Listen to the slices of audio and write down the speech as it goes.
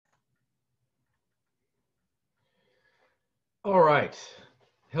All right.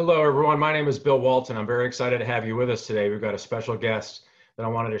 Hello, everyone. My name is Bill Walton. I'm very excited to have you with us today. We've got a special guest that I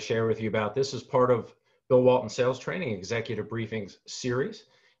wanted to share with you about. This is part of Bill Walton Sales Training Executive Briefings series.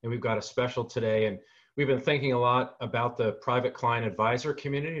 And we've got a special today. And we've been thinking a lot about the private client advisor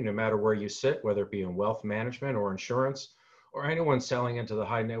community, no matter where you sit, whether it be in wealth management or insurance, or anyone selling into the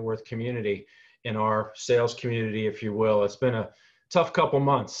high net worth community in our sales community, if you will. It's been a tough couple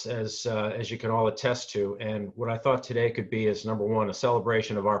months, as you can all attest to. And what I thought today could be is, number one, a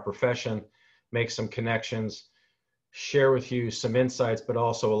celebration of our profession, make some connections, share with you some insights, but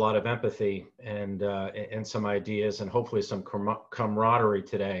also a lot of empathy and some ideas, and hopefully some camaraderie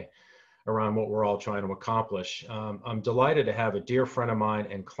today around what we're all trying to accomplish. I'm delighted to have a dear friend of mine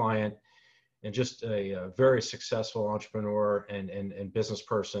and client, and just a very successful entrepreneur and business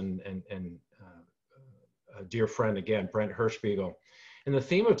person, and a dear friend again, Brent Hirschbiegel. And the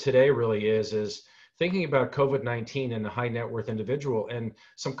theme of today really is thinking about COVID-19 and the high net worth individual, and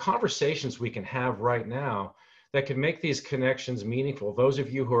some conversations we can have right now that can make these connections meaningful. Those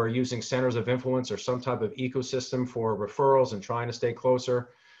of you who are using centers of influence or some type of ecosystem for referrals and trying to stay closer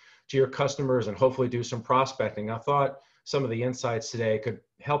to your customers and hopefully do some prospecting, I thought some of the insights today could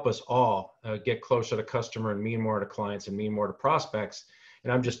help us all get closer to customer and mean more to clients and mean more to prospects.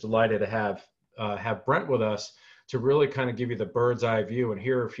 And I'm just delighted to have Brent with us to really kind of give you the bird's eye view and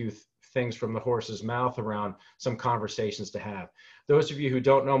hear a few things from the horse's mouth around some conversations to have. Those of you who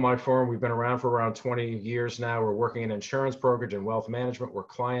don't know my firm, we've been around for around 20 years now. We're working in insurance brokerage and wealth management. We're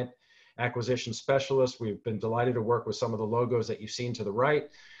client acquisition specialists. We've been delighted to work with some of the logos that you've seen to the right.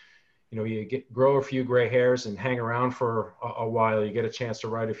 You know, you grow a few gray hairs and hang around for a while, you get a chance to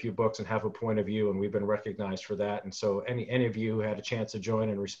write a few books and have a point of view, and we've been recognized for that. And so any of you who had a chance to join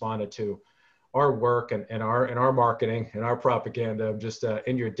and responded to our work and our marketing and our propaganda, I'm just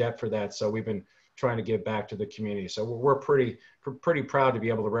in your debt for that. So we've been trying to give back to the community. So we're pretty proud to be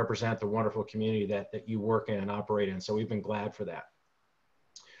able to represent the wonderful community that you work in and operate in. So we've been glad for that.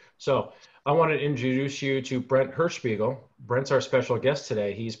 So I want to introduce you to Brent Hirschbiegel. Brent's our special guest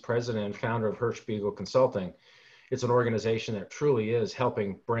today. He's president and founder of Hirschbiegel Consulting. It's an organization that truly is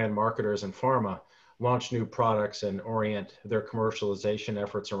helping brand marketers and pharma launch new products and orient their commercialization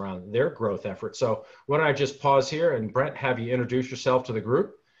efforts around their growth efforts. So why don't I just pause here and Brent, have you introduce yourself to the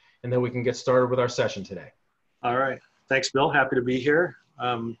group, and then we can get started with our session today. All right. Thanks, Bill. Happy to be here.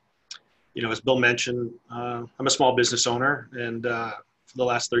 You know, as Bill mentioned, I'm a small business owner, and for the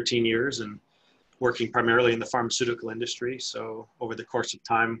last 13 years, and working primarily in the pharmaceutical industry. So over the course of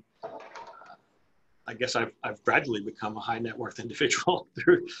time, I guess I've gradually become a high net worth individual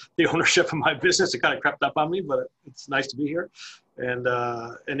through the ownership of my business. It kind of crept up on me, but it's nice to be here. And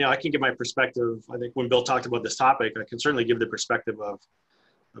you know, I can give my perspective. I think when Bill talked about this topic, I can certainly give the perspective of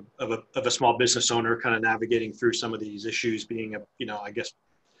a small business owner kind of navigating through some of these issues, being you know, I guess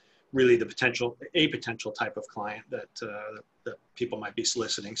really a potential type of client that people might be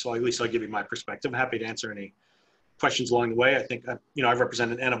soliciting. So at least I'll give you my perspective. I'm happy to answer any questions along the way. I think, you know, I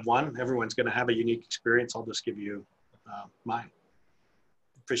represent an N of one. Everyone's going to have a unique experience. I'll just give you mine.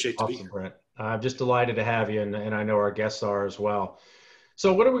 Appreciate to be here. Brent. I'm just delighted to have you, and I know our guests are as well.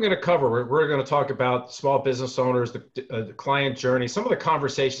 So what are we going to cover? We're going to talk about small business owners, the client journey, some of the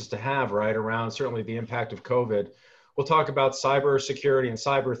conversations to have, right, around certainly the impact of COVID. We'll talk about cyber security and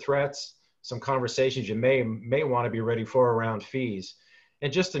cyber threats, some conversations you may want to be ready for around fees,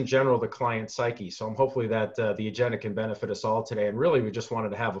 and just in general, the client psyche. So I'm hopefully that the agenda can benefit us all today. And really, we just wanted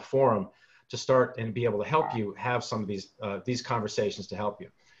to have a forum to start and be able to help you have some of these conversations to help you.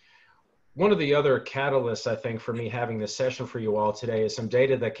 One of the other catalysts, I think, for me having this session for you all today is some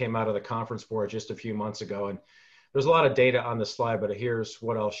data that came out of the conference board just a few months ago. And there's a lot of data on the slide, but here's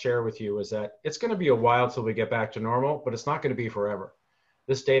what I'll share with you is that it's going to be a while till we get back to normal, but it's not going to be forever.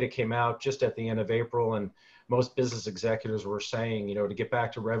 This data came out just at the end of April, and most business executives were saying, you know, to get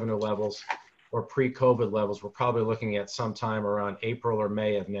back to revenue levels or pre-COVID levels, we're probably looking at sometime around April or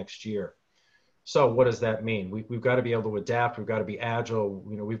May of next year. So what does that mean? We've got to be able to adapt. We've got to be agile.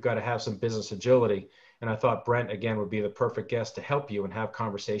 You know, we've got to have some business agility. And I thought Brent, again, would be the perfect guest to help you and have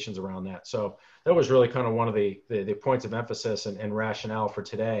conversations around that. So that was really kind of one of the points of emphasis and rationale for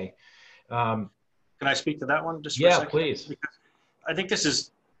today. Can I speak to that one just for a second? Please. Because I think this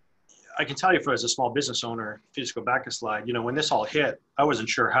is, I can tell you as a small business owner, if you just go back a slide, you know, when this all hit, I wasn't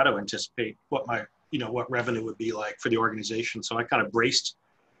sure how to anticipate what what revenue would be like for the organization. So I kind of braced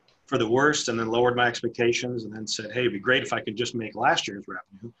for the worst and then lowered my expectations and then said, hey, it'd be great if I could just make last year's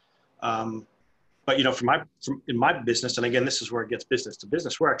revenue. But, you know, in my business, and again, this is where it gets business to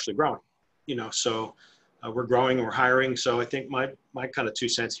business, we're actually growing, you know, so We're growing, we're hiring. So I think my kind of 2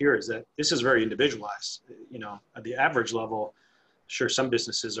 cents here is that this is very individualized. At the average level, sure, some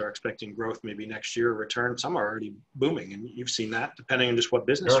businesses are expecting growth maybe next year, return. Some are already booming, and you've seen that depending on just what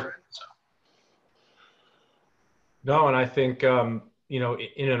business you're in. So. No, and I think, in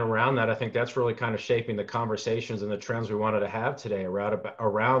and around that, I think that's really kind of shaping the conversations and the trends we wanted to have today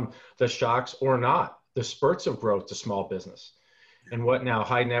around the shocks or not, the spurts of growth to small business. And what now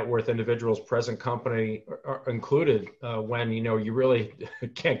high net worth individuals, present company are included when, you really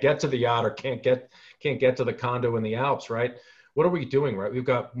can't get to the yacht or can't get to the condo in the Alps, right? What are we doing, right? We've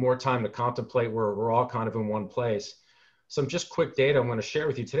got more time to contemplate where we're all kind of in one place. Some just quick data I'm going to share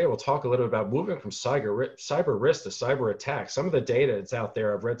with you today. We'll talk a little bit about moving from cyber risk to cyber attack. Some of the data that's out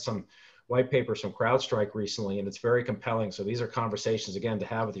there, I've read some white papers from CrowdStrike recently, and it's very compelling. So these are conversations, again, to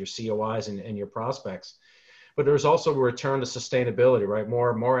have with your COIs and your prospects. But there's also a return to sustainability, right?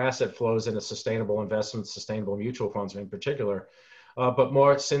 More asset flows into sustainable investments, sustainable mutual funds in particular. But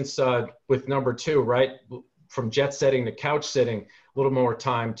more since with number 2, right? From jet setting to couch sitting, a little more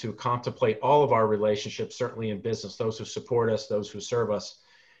time to contemplate all of our relationships, certainly in business, those who support us, those who serve us.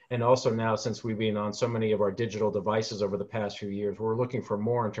 And also now, since we've been on so many of our digital devices over the past few years, we're looking for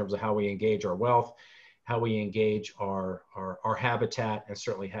more in terms of how we engage our wealth, how we engage our habitat, and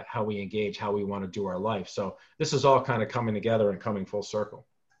certainly how we engage how we want to do our life. So this is all kind of coming together and coming full circle.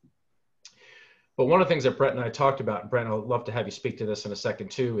 But one of the things that Brent and I talked about, and Brent, I'd love to have you speak to this in a second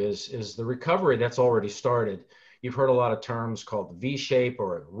too, is the recovery that's already started. You've heard a lot of terms called V-shape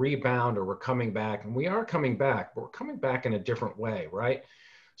or a rebound, or we're coming back, and we are coming back, but we're coming back in a different way, right?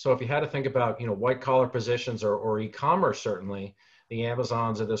 So if you had to think about, white collar positions or e-commerce, certainly the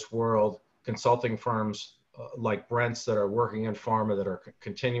Amazons of this world, consulting firms like Brent's that are working in pharma, that are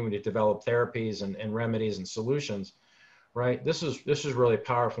continuing to develop therapies and remedies and solutions, right? This is really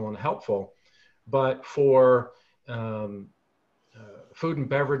powerful and helpful. But for food and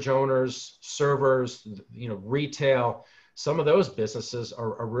beverage owners, servers, retail, some of those businesses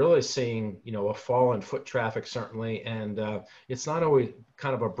are really seeing, a fall in foot traffic, certainly. And it's not always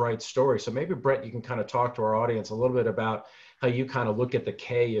kind of a bright story. So maybe, Brett, you can kind of talk to our audience a little bit about how you kind of look at the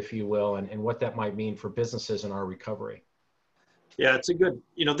K, if you will, and what that might mean for businesses in our recovery. Yeah, it's a good,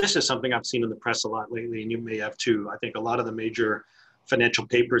 this is something I've seen in the press a lot lately, and you may have too. I think a lot of the major financial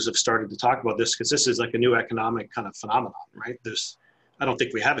papers have started to talk about this because this is like a new economic kind of phenomenon, right? I don't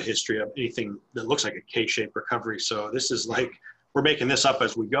think we have a history of anything that looks like a K-shaped recovery. So this is like, we're making this up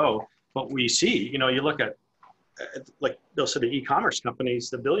as we go. But we see, you look at, like Bill said, the e-commerce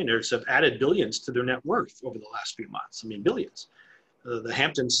companies, the billionaires have added billions to their net worth over the last few months. I mean, billions. The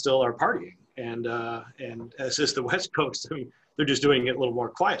Hamptons still are partying, and as is the West Coast. I mean, they're just doing it a little more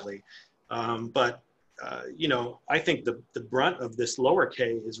quietly. But I think the brunt of this lower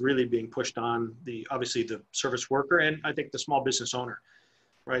K is really being pushed on obviously the service worker, and I think the small business owner,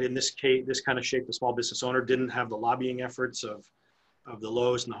 right? In this case, this kind of shape, the small business owner didn't have the lobbying efforts of the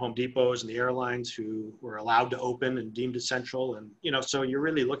Lowe's and the Home Depots and the airlines who were allowed to open and deemed essential. And, so you're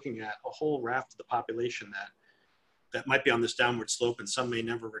really looking at a whole raft of the population that might be on this downward slope, and some may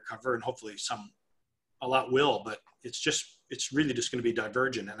never recover, and hopefully a lot will, but it's really just going to be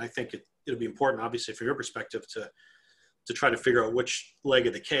divergent. And I think it'll be important, obviously, from your perspective, to try to figure out which leg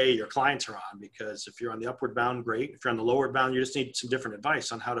of the K your clients are on, because if you're on the upward bound, great. If you're on the lower bound, you just need some different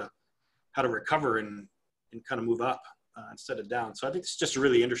advice on how to recover and kind of move up instead of down. So I think it's just a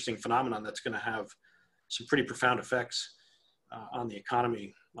really interesting phenomenon that's going to have some pretty profound effects on the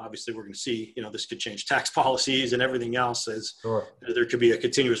economy. Obviously, we're going to see, this could change tax policies and everything else, as Sure. There could be a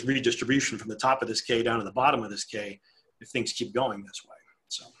continuous redistribution from the top of this K down to the bottom of this K if things keep going this way.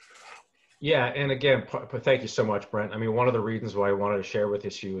 So. Yeah, and again, thank you so much, Brent. I mean, one of the reasons why I wanted to share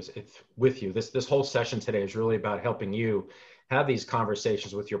with you this whole session today is really about helping you have these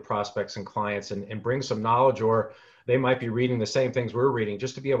conversations with your prospects and clients, and bring some knowledge, or they might be reading the same things we're reading,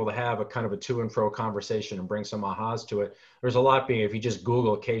 just to be able to have a kind of a to and fro conversation and bring some ahas to it. There's a lot if you just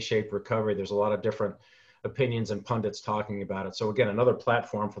Google K-shaped recovery, there's a lot of different opinions and pundits talking about it. So again, another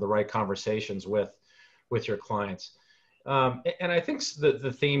platform for the right conversations with your clients. And I think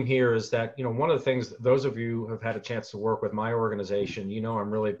the theme here is that, one of the things, those of you who have had a chance to work with my organization,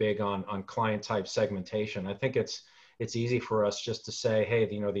 I'm really big on client type segmentation. I think it's easy for us just to say, hey,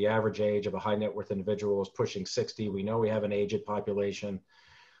 the average age of a high net worth individual is pushing 60. We know we have an aged population.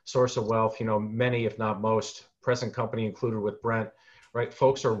 Source of wealth, many, if not most, present company included with Brent, right?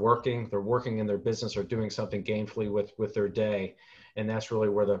 Folks are working, they're working in their business or doing something gainfully with their day. And that's really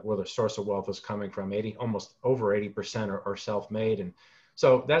where the source of wealth is coming from. Almost over 80% are self-made. And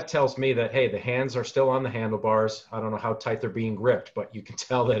So that tells me that, hey, the hands are still on the handlebars. I don't know how tight they're being gripped, but you can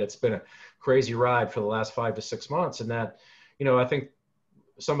tell that it's been a crazy ride for the last 5 to 6 months. And that, I think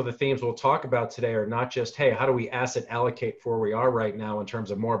some of the themes we'll talk about today are not just, hey, how do we asset allocate for where we are right now in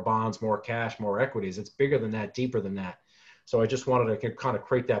terms of more bonds, more cash, more equities? It's bigger than that, deeper than that. So I just wanted to kind of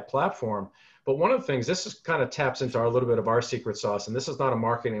create that platform. But one of the things, this is kind of taps into a little bit of our secret sauce, and this is not a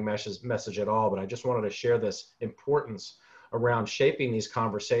marketing message at all, but I just wanted to share this importance around shaping these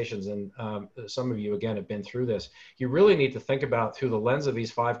conversations. And some of you, again, have been through this. You really need to think about, through the lens of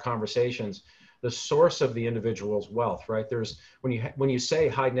these 5 conversations, the source of the individual's wealth, right? There's, when you say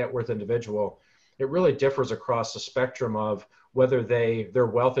high net worth individual, it really differs across the spectrum of whether their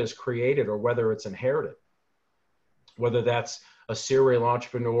wealth is created or whether it's inherited. Whether that's a serial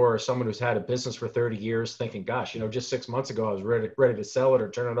entrepreneur or someone who's had a business for 30 years thinking, gosh, just 6 months ago, I was ready to sell it or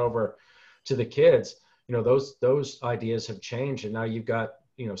turn it over to the kids. Those ideas have changed. And now you've got,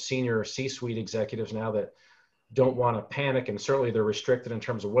 senior C-suite executives now that don't want to panic, and certainly they're restricted in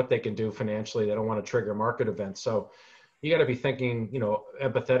terms of what they can do financially. They don't want to trigger market events. So you got to be thinking,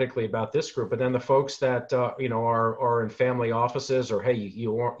 empathetically about this group. But then the folks that, are in family offices, or, hey,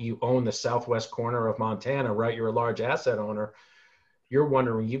 you own the southwest corner of Montana, right? You're a large asset owner. You're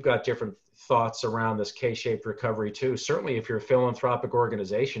wondering, you've got different thoughts around this K-shaped recovery too. Certainly if you're a philanthropic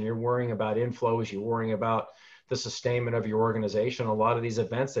organization, you're worrying about inflows, you're worrying about the sustainment of your organization, a lot of these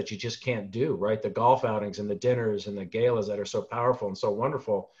events that you just can't do, right? The golf outings and the dinners and the galas that are so powerful and so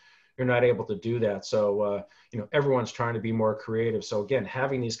wonderful, you're not able to do that. So, everyone's trying to be more creative. So again,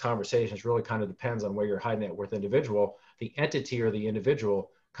 having these conversations really kind of depends on where your high net worth individual, the entity or the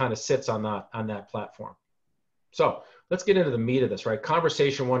individual, kind of sits on that platform. So let's get into the meat of this, right?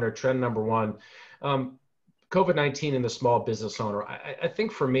 Conversation 1, or trend number 1, COVID-19 and the small business owner. I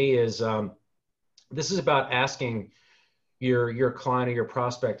think for me is, this is about asking your client or your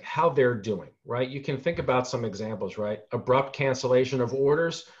prospect how they're doing, right? You can think about some examples, right? Abrupt cancellation of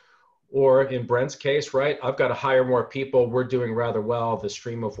orders, or in Brent's case, right? I've got to hire more people. We're doing rather well. The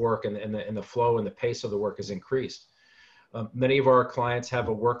stream of work and the flow and the pace of the work has increased. Many of our clients have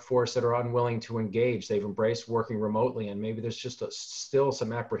a workforce that are unwilling to engage. They've embraced working remotely, and maybe there's just still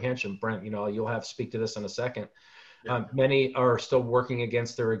some apprehension. Brent, you'll have to speak to this in a second. Yeah. Many are still working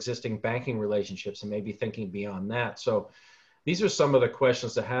against their existing banking relationships and maybe thinking beyond that. So these are some of the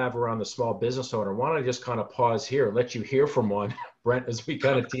questions to have around the small business owner. Why don't I just kind of pause here, let you hear from one, Brent, as we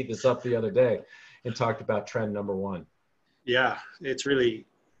kind of teed this up the other day and talked about trend number 1. Yeah, it's really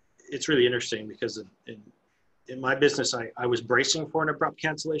interesting because in my business, I was bracing for an abrupt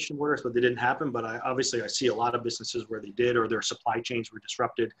cancellation of orders, but they didn't happen. But I see a lot of businesses where they did, or their supply chains were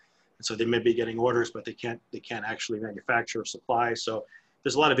disrupted. And so they may be getting orders, but they can't actually manufacture or supply. So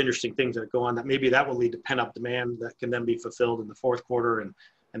there's a lot of interesting things that go on that maybe that will lead to pent-up demand that can then be fulfilled in the fourth quarter, and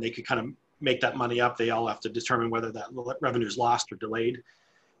they could kind of make that money up. They all have to determine whether that revenue is lost or delayed.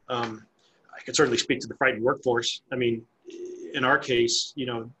 I could certainly speak to the frightened workforce. I mean, in our case,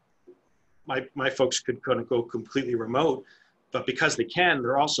 my folks could kind of go completely remote, but because they can, they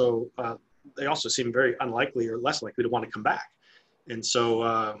also seem very unlikely or less likely to want to come back. And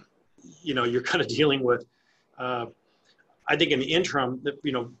so, you're kind of dealing with, I think in the interim that,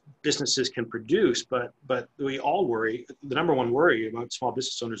 businesses can produce, but we all worry. The number one worry about small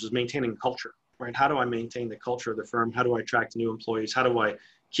business owners is maintaining culture, right? How do I maintain the culture of the firm? How do I attract new employees? How do I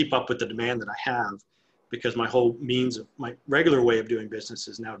keep up with the demand that I have? Because my whole my regular way of doing business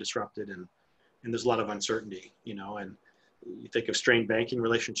is now disrupted, and there's a lot of uncertainty, and you think of strained banking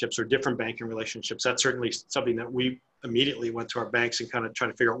relationships or different banking relationships. That's certainly something that we immediately went to our banks and kind of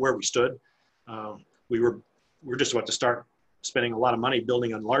trying to figure out where we stood. We were just about to start spending a lot of money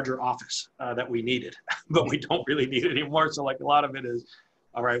building a larger office that we needed, but we don't really need it anymore. So like a lot of it is,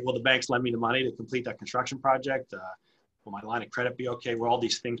 all right, will the banks lend me the money to complete that construction project? Will my line of credit be okay? Will all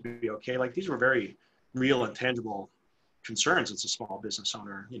these things be okay? Like these were very real and tangible concerns as a small business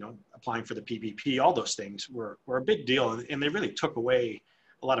owner. Applying for the PPP, all those things were a big deal, and they really took away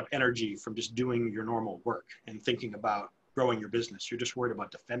a lot of energy from just doing your normal work and thinking about growing your business. You're just worried about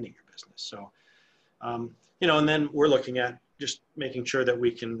defending your business. So, and then we're looking at just making sure that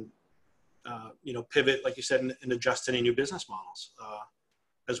we can, pivot, like you said, and adjust any new business models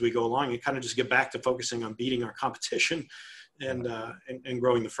as we go along, and kind of just get back to focusing on beating our competition and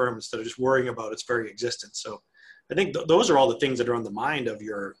growing the firm instead of just worrying about its very existence. So I think those are all the things that are on the mind of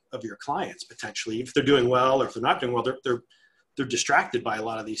your clients potentially. If they're doing well or if they're not doing well, they're distracted by a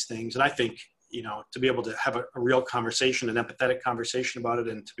lot of these things. And I think, to be able to have a real conversation, an empathetic conversation about it,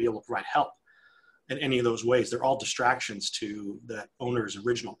 and to be able to provide help in any of those ways, they're all distractions to that owner's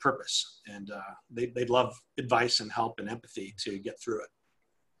original purpose. And they'd love advice and help and empathy to get through it.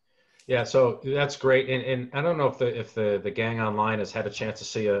 Yeah, so that's great. And I don't know if the gang online has had a chance to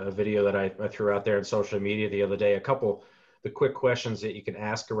see a video that I threw out there in social media the other day. A couple the quick questions that you can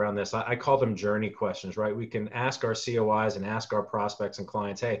ask around this. I call them journey questions, right? We can ask our COIs and ask our prospects and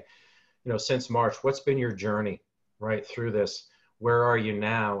clients, hey, since March, what's been your journey right through this? Where are you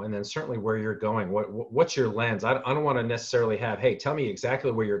now? And then certainly where you're going. What's your lens? I don't want to necessarily have, hey, tell me exactly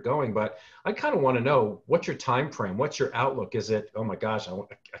where you're going, but I kind of want to know what's your time frame? What's your outlook? Is it, oh my gosh,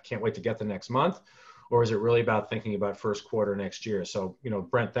 I can't wait to get the next month? Or is it really about thinking about first quarter next year? So,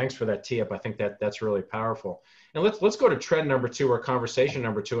 Brent, thanks for that tee up. I think that's really powerful. And let's go to trend number 2 or conversation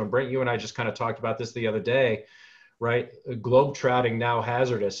number 2. And Brent, you and I just kind of talked about this the other day, right? Globe trotting now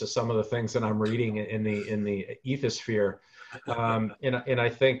hazardous is some of the things that I'm reading in the ethosphere. And I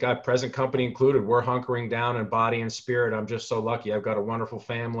think present company included, we're hunkering down in body and spirit. I'm just so lucky. I've got a wonderful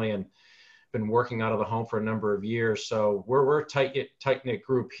family and been working out of the home for a number of years. So we're a tight-knit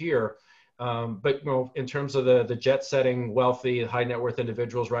group here. But in terms of the jet setting, wealthy, high net worth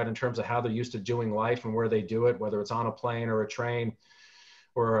individuals, right, in terms of how they're used to doing life and where they do it, whether it's on a plane or a train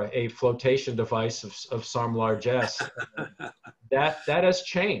or a flotation device of some largesse, that has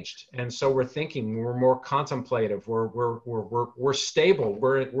changed. And so we're thinking, we're more contemplative, we're stable,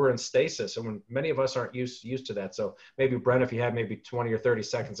 we're in stasis, and when many of us aren't used to that. So maybe Brent, if you have maybe 20 or 30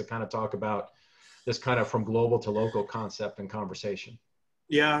 seconds to kind of talk about this kind of from global to local concept and conversation.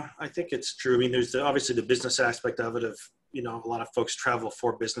 Yeah, I think it's true. I mean, there's obviously the business aspect of it. A lot of folks travel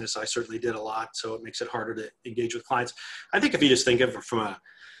for business. I certainly did a lot, so it makes it harder to engage with clients. I think if you just think of it from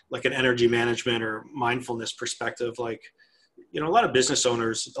an energy management or mindfulness perspective, a lot of business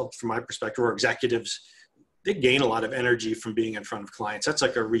owners, from my perspective, or executives, they gain a lot of energy from being in front of clients. That's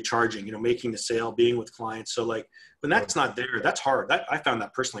like a recharging, making the sale, being with clients. So when that's not there, that's hard. I found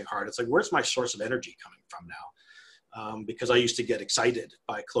that personally hard. It's like, where's my source of energy coming from now? Because I used to get excited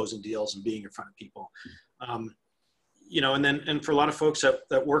by closing deals and being in front of people. And for a lot of folks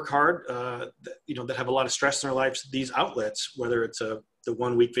that work hard, that have a lot of stress in their lives, these outlets, whether it's the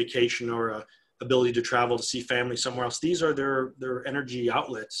 1 week vacation or a ability to travel to see family somewhere else, these are their energy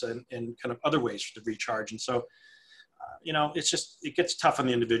outlets and kind of other ways to recharge. And so, it gets tough on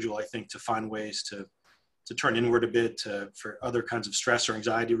the individual, I think, to find ways to turn inward a bit for other kinds of stress or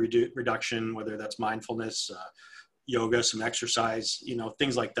anxiety reduction, whether that's mindfulness, yoga, some exercise,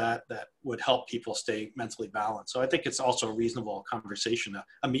 things like that would help people stay mentally balanced. So I think it's also a reasonable conversation,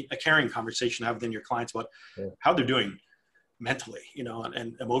 a caring conversation to have within your clients about how they're doing mentally,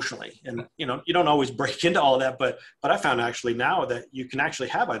 and emotionally. And, you don't always break into all of that, but I found actually now that you can actually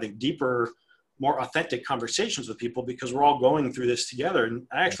have, I think, deeper, more authentic conversations with people because we're all going through this together. And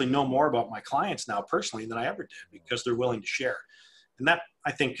I actually know more about my clients now personally than I ever did because they're willing to share. And that,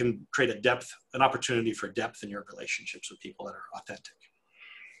 I think, can create an opportunity for depth in your relationships with people that are authentic.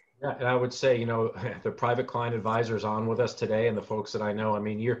 Yeah, and I would say, the private client advisors on with us today and the folks that I know, I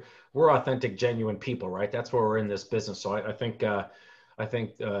mean, we're authentic, genuine people, right? That's why we're in this business. So I think that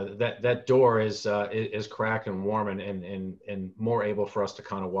door is cracked and warm and more able for us to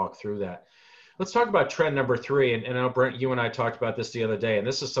kind of walk through that. Let's talk about trend number 3. And I know, Brent, you and I talked about this the other day, and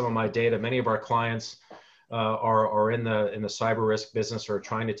this is some of my data. Many of our clients are in the cyber risk business or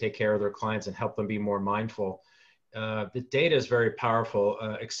trying to take care of their clients and help them be more mindful. The data is very powerful.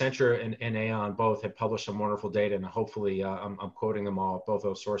 Accenture and Aon both have published some wonderful data, and hopefully I'm quoting them all, both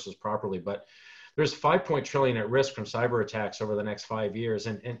those sources properly. But there's $5 trillion at risk from cyber attacks over the next 5 years.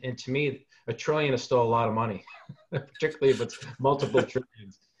 And to me, $1 trillion is still a lot of money, particularly if it's multiple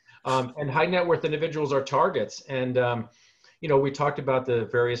trillions. And high net worth individuals are targets. And we talked about the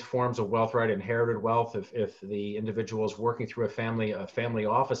various forms of wealth, right? Inherited wealth. If the individual is working through a family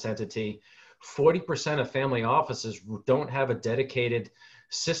office entity, 40% of family offices don't have a dedicated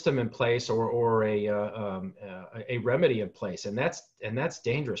system in place or a remedy in place, and that's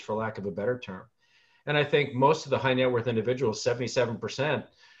dangerous, for lack of a better term. And I think most of the high net worth individuals, 77%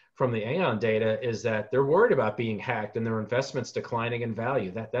 from the Aon data, is that they're worried about being hacked and their investments declining in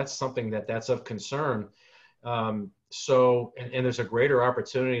value. That's something that's of concern. So there's a greater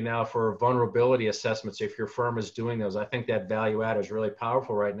opportunity now for vulnerability assessments if your firm is doing those. I think that value add is really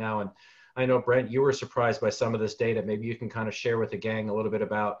powerful right now. And I know, Brent, you were surprised by some of this data. Maybe you can kind of share with the gang a little bit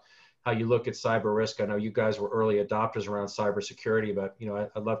about how you look at cyber risk. I know you guys were early adopters around cybersecurity, but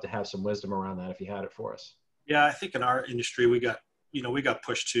I'd love to have some wisdom around that if you had it for us. Yeah, I think in our industry we got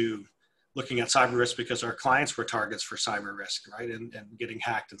pushed to looking at cyber risk because our clients were targets for cyber risk, right, and getting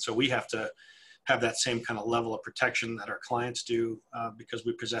hacked, and so we have to have that same kind of level of protection that our clients do because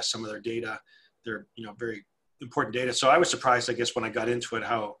we possess some of their data. They're very important data. So I was surprised, I guess, when I got into it,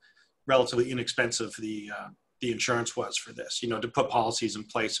 how relatively inexpensive the the insurance was for this, to put policies in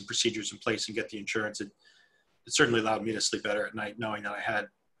place and procedures in place and get the insurance. It certainly allowed me to sleep better at night, knowing that I had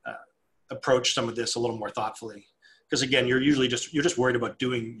approached some of this a little more thoughtfully. Because again, you're just worried about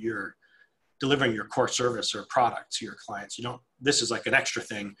delivering your core service or product to your clients. This is like an extra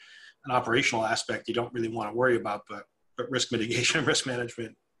thing, an operational aspect you don't really want to worry about, but risk mitigation and risk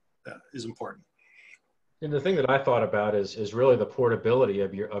management is important. And the thing that I thought about is really the portability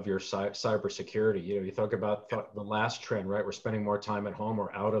of your cybersecurity. You talk about the last trend, right? We're spending more time at home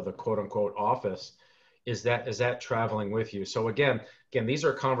or out of the quote unquote office. Is that traveling with you? So again, these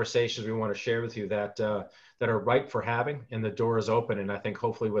are conversations we want to share with you that are ripe for having, and the door is open. And I think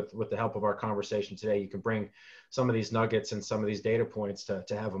hopefully with the help of our conversation today, you can bring some of these nuggets and some of these data points to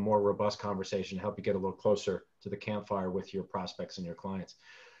have a more robust conversation, help you get a little closer to the campfire with your prospects and your clients.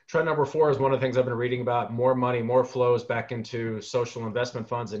 Trend number 4 is one of the things I've been reading about: more money, more flows back into social investment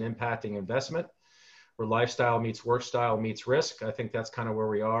funds and impacting investment, where lifestyle meets work style meets risk. I think that's kind of where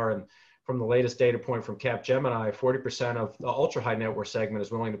we are. And from the latest data point from Capgemini, 40% of the ultra high net worth segment is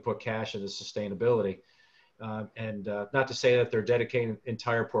willing to put cash into sustainability. And not to say that they're dedicating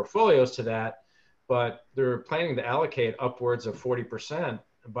entire portfolios to that, but they're planning to allocate upwards of 40%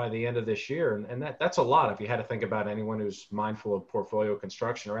 by the end of this year. And that's a lot. If you had to think about anyone who's mindful of portfolio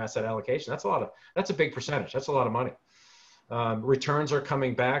construction or asset allocation, that's a big percentage. That's a lot of money. Returns are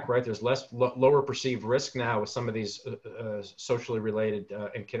coming back, right? There's lower perceived risk now with some of these socially related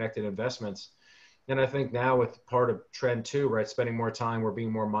and connected investments. And I think now with part of trend 2, right, spending more time, we're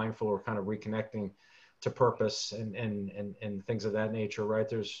being more mindful, we're kind of reconnecting to purpose and things of that nature,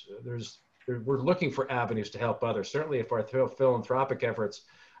 right? We're looking for avenues to help others. Certainly if our philanthropic efforts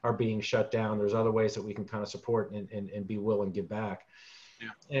are being shut down, there's other ways that we can kind of support and be willing to give back. Yeah.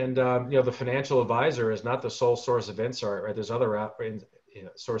 And the financial advisor is not the sole source of insight, right? There's other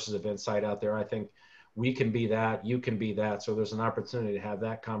sources of insight out there. I think we can be that, you can be that. So there's an opportunity to have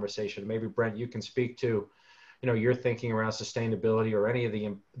that conversation. Maybe Brent, you can speak to, your thinking around sustainability or any of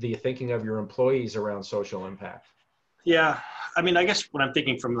the thinking of your employees around social impact. Yeah, I mean, I guess when I'm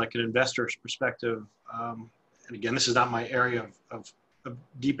thinking from like an investor's perspective, and again, this is not my area of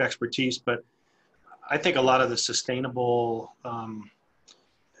deep expertise, but I think a lot of the sustainable,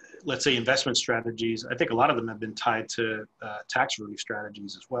 let's say investment strategies, I think a lot of them have been tied to tax relief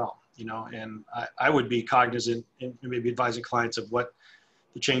strategies as well, and I would be cognizant and maybe advising clients of what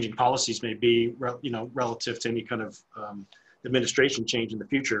the changing policies may be, relative to any kind of administration change in the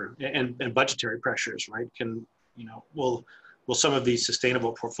future and budgetary pressures, right? Will some of these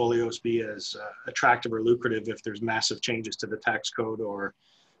sustainable portfolios be as attractive or lucrative if there's massive changes to the tax code or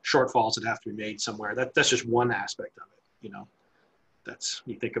shortfalls that have to be made somewhere? That's just one aspect of it,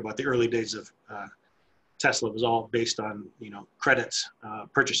 you think about the early days of Tesla was all based on, credits,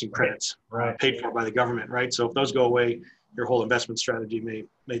 purchasing credits, right. Paid for by the government, right? So if those go away, your whole investment strategy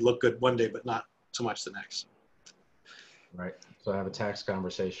may look good one day, but not so much the next. Right. So I have a tax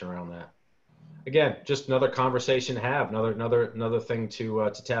conversation around that. Again, just another conversation to have, another thing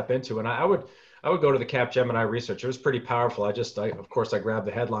to tap into. And I would go to the Capgemini research. It was pretty powerful. Of course I grabbed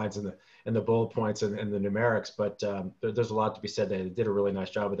the headlines and the bullet points and the numerics, but there's a lot to be said. They did a really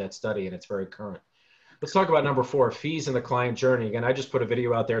nice job with that study, and it's very current. Let's talk about number 4, fees in the client journey. Again, I just put a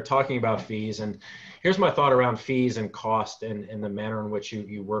video out there talking about fees, and here's my thought around fees and cost and the manner in which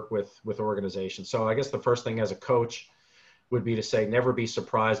you work with organizations. So I guess the first thing as a coach would be to say, never be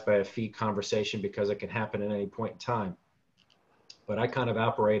surprised by a fee conversation, because it can happen at any point in time. But I kind of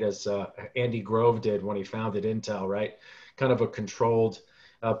operate as Andy Grove did when he founded Intel, right? Kind of a controlled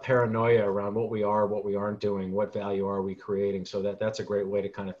paranoia around what we are, what we aren't doing, what value are we creating. So that's a great way to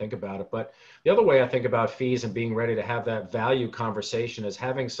kind of think about it. But the other way I think about fees and being ready to have that value conversation is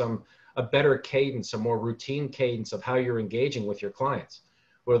having a better cadence, a more routine cadence of how you're engaging with your clients,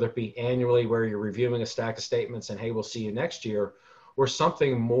 whether it be annually where you're reviewing a stack of statements and, hey, we'll see you next year, or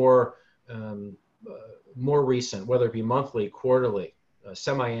something more recent, whether it be monthly, quarterly,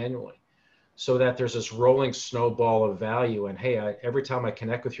 semi-annually, so that there's this rolling snowball of value. And hey, every time I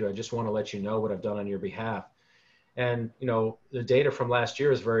connect with you, I just want to let you know what I've done on your behalf. And the data from last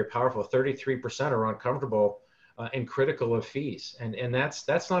year is very powerful. 33% are uncomfortable and critical of fees, and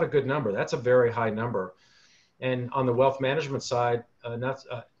that's not a good number. That's a very high number. And on the wealth management side, I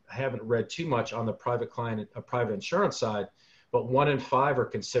haven't read too much on the private insurance side, but 1 in 5 are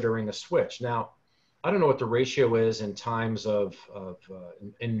considering a switch. Now, I don't know what the ratio is in times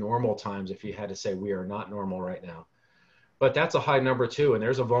in normal times, if you had to say we are not normal right now, but that's a high number too. And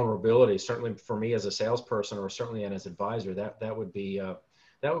there's a vulnerability, certainly for me as a salesperson, or certainly as an advisor, that would be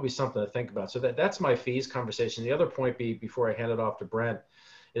something to think about. So that's my fees conversation. The other point before I hand it off to Brent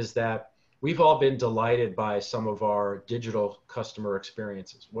is that we've all been delighted by some of our digital customer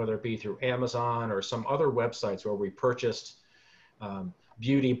experiences, whether it be through Amazon or some other websites where we purchased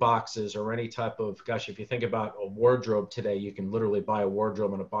beauty boxes or any type of, gosh, if you think about a wardrobe today, you can literally buy a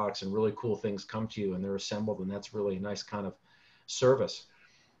wardrobe in a box and really cool things come to you and they're assembled, and that's really a nice kind of service.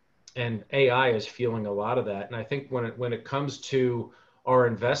 And AI is fueling a lot of that. And I think when it comes to our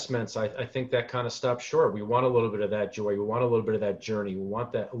investments, I think that kind of stops short. We want a little bit of that joy. We want a little bit of that journey. We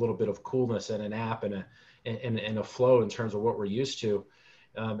want that a little bit of coolness and an app and a flow in terms of what we're used to.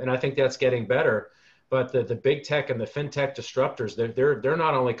 And I think that's getting better. But the big tech and the fintech disruptors, they're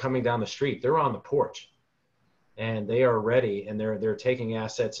not only coming down the street, they're on the porch, and they are ready, and they're taking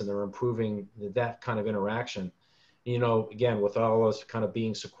assets and they're improving that kind of interaction. You know, again, with all us kind of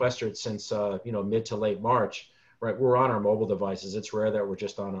being sequestered since mid to late March, right? We're on our mobile devices. It's rare that we're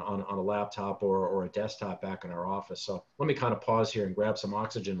just on a laptop or a desktop back in our office. So let me kind of pause here and grab some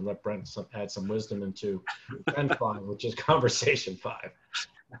oxygen and let Brent add some wisdom into Trend 5, which is Conversation 5.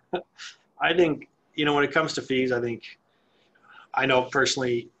 I think, when it comes to fees, I know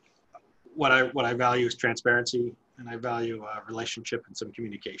personally what I value is transparency, and I value relationship and some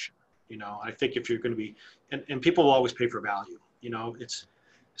communication. I think if you're going to be, and people will always pay for value. It's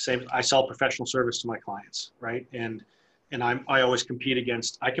same. I sell professional service to my clients, right? And I always compete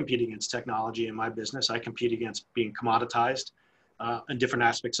against technology in my business. I compete against being commoditized in different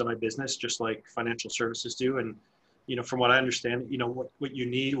aspects of my business, just like financial services do. And from what I understand, what you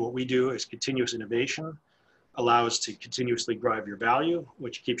need, what we do is continuous innovation, allows to continuously drive your value,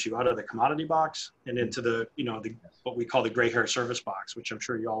 which keeps you out of the commodity box and into the what we call the gray hair service box, which I'm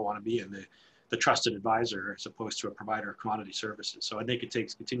sure you all want to be in, the trusted advisor as opposed to a provider of commodity services. So I think it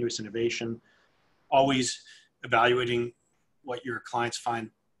takes continuous innovation, always evaluating what your clients find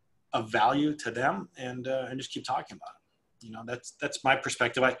of value to them, and just keep talking about it. That's my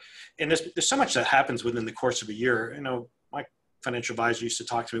perspective. And there's so much that happens within the course of a year. My financial advisor used to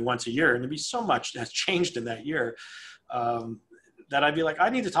talk to me once a year, and there'd be so much that's changed in that year that I'd be like, I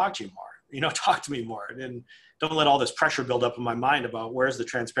need to talk to you more. Talk to me more, and don't let all this pressure build up in my mind about where's the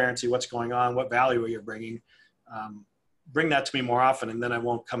transparency, what's going on, what value are you bringing. Bring that to me more often, and then I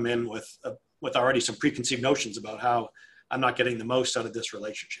won't come in with already some preconceived notions about how I'm not getting the most out of this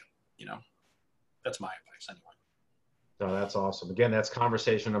relationship. That's my advice anyway. No, that's awesome. Again, that's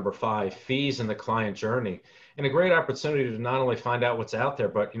conversation number 5, fees in the client journey, and a great opportunity to not only find out what's out there,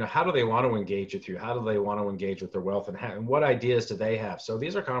 but how do they want to engage with you? How do they want to engage with their wealth, and what ideas do they have? So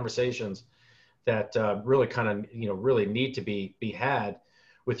these are conversations that really kind of really need to be had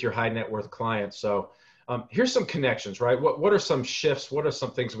with your high net worth clients. So here's some connections, right? What are some shifts? What are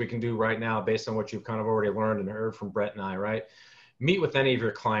some things we can do right now based on what you've kind of already learned and heard from Brett and I, right? Meet with any of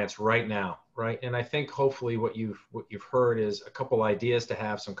your clients right now, right? And I think hopefully what you've heard is a couple ideas to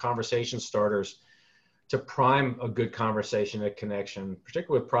have, some conversation starters to prime a good conversation, a connection,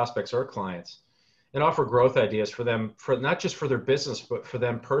 particularly with prospects or clients, and offer growth ideas for them, for not just for their business, but for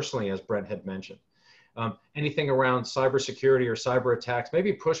them personally, as Brent had mentioned. Anything around cybersecurity or cyber attacks,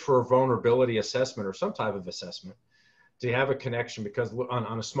 maybe push for a vulnerability assessment or some type of assessment. Do you have a connection? Because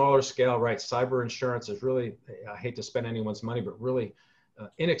on a smaller scale, right, cyber insurance is really, I hate to spend anyone's money, but really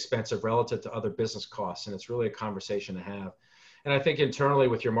inexpensive relative to other business costs. And it's really a conversation to have. And I think internally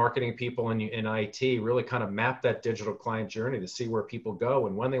with your marketing people and in IT, really kind of map that digital client journey to see where people go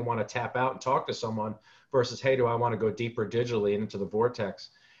and when they want to tap out and talk to someone versus, hey, do I want to go deeper digitally into the vortex?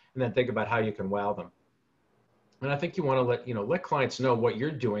 And then think about how you can wow them. And I think you want to let clients know what you're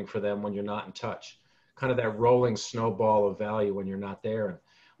doing for them when you're not in touch, kind of that rolling snowball of value when you're not there, and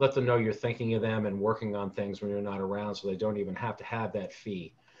let them know you're thinking of them and working on things when you're not around, so they don't even have to have that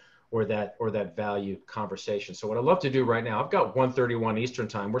fee or that value conversation. So what I'd love to do right now, I've got 1:31 Eastern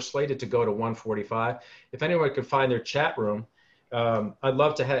time. We're slated to go to 1:45. If anyone could find their chat room, I'd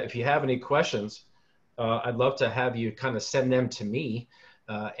love to have, if you have any questions, I'd love to have you kind of send them to me,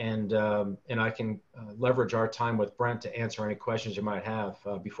 and I can leverage our time with Brent to answer any questions you might have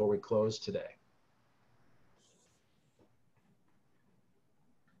before we close today.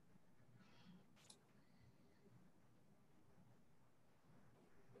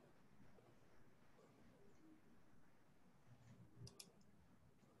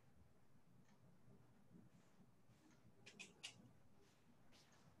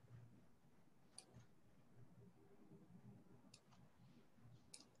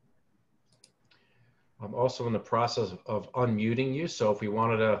 I'm also in the process of unmuting you. So if you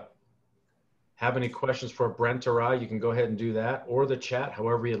wanted to have any questions for Brent or I, you can go ahead and do that, or the chat,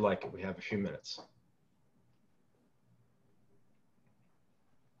 however you'd like it. We have a few minutes.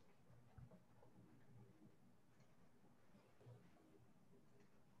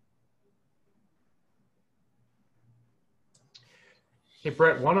 Hey,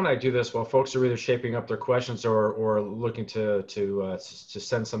 Brent, why don't I do this while folks are either shaping up their questions or looking to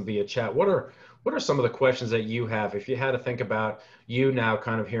send some via chat? What are some of the questions that you have? If you had to think about you now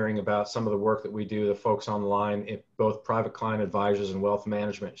kind of hearing about some of the work that we do, the folks online, both private client advisors and wealth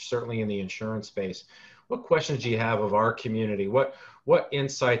management, certainly in the insurance space, what questions do you have of our community? What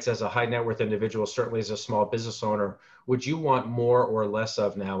insights as a high net worth individual, certainly as a small business owner, would you want more or less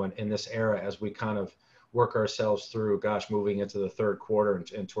of now in this era as we kind of work ourselves through, gosh, moving into the third quarter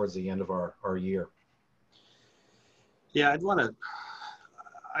and towards the end of our year? Yeah,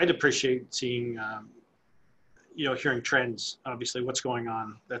 I'd appreciate seeing, hearing trends, obviously what's going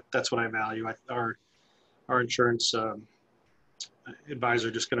on. That's what I value. Our insurance advisor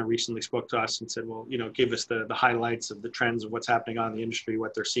just kind of recently spoke to us and said, well, give us the highlights of the trends of what's happening on in the industry,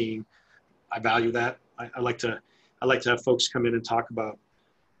 what they're seeing. I value that. I like to have folks come in and talk about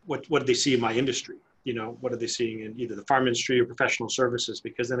what do they see in my industry? What are they seeing in either the farm industry or professional services?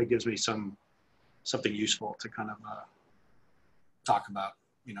 Because then it gives me something useful to kind of talk about,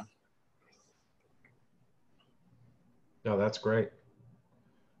 No, that's great.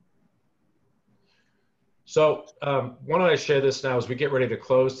 So why don't I share this now as we get ready to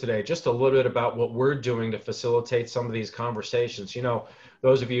close today, just a little bit about what we're doing to facilitate some of these conversations.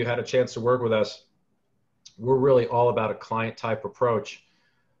 Those of you who had a chance to work with us, we're really all about a client type approach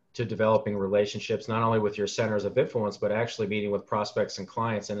to developing relationships, not only with your centers of influence, but actually meeting with prospects and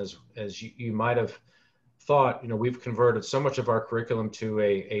clients. And as you might have thought, we've converted so much of our curriculum to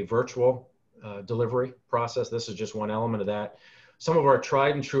a virtual delivery process. This is just one element of that. Some of our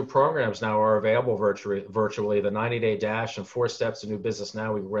tried and true programs now are available virtually. The 90-day dash and 4 steps to new business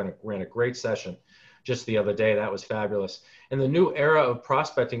now. We ran a great session just the other day. That was fabulous. And the new era of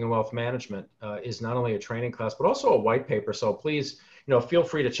prospecting and wealth management is not only a training class, but also a white paper. So please, feel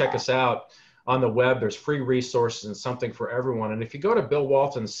free to check us out on the web. There's free resources and something for everyone. And if you go to Bill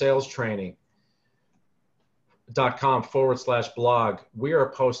Walton Sales Training.com/blog, we are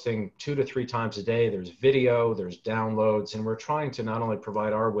posting 2 to 3 times a day. There's video, there's downloads, and we're trying to not only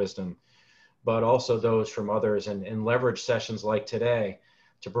provide our wisdom, but also those from others and leverage sessions like today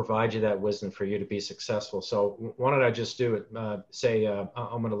to provide you that wisdom for you to be successful. So why don't I just do it,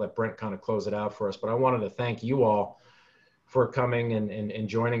 I'm going to let Brent kind of close it out for us, but I wanted to thank you all for coming and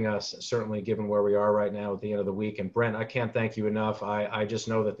joining us, certainly given where we are right now at the end of the week. And Brent, I can't thank you enough. I just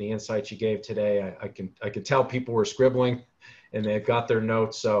know that the insights you gave today, I could tell people were scribbling and they've got their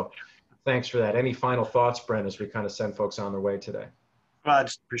notes. So thanks for that. Any final thoughts, Brent, as we kind of send folks on their way today? Well, I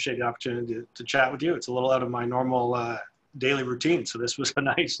just appreciate the opportunity to chat with you. It's a little out of my normal daily routine. So this was a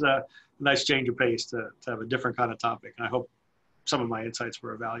nice change of pace to have a different kind of topic. And I hope some of my insights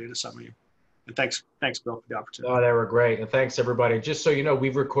were of value to some of you. And thanks, Bill, for the opportunity. Oh, they were great. And thanks, everybody. Just so you know,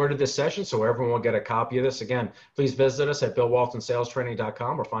 we've recorded this session, so everyone will get a copy of this. Again, please visit us at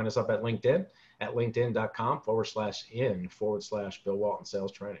BillWaltonSalesTraining.com or find us up at LinkedIn at LinkedIn.com/in/Bill Walton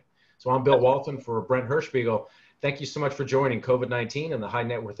Sales Training. So I'm Bill Walton for Brent Hirschbiegel. Thank you so much for joining COVID-19 and the High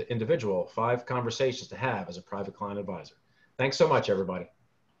Net Worth Individual, 5 conversations to have as a private client advisor. Thanks so much, everybody.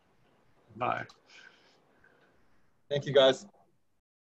 Bye. Thank you, guys.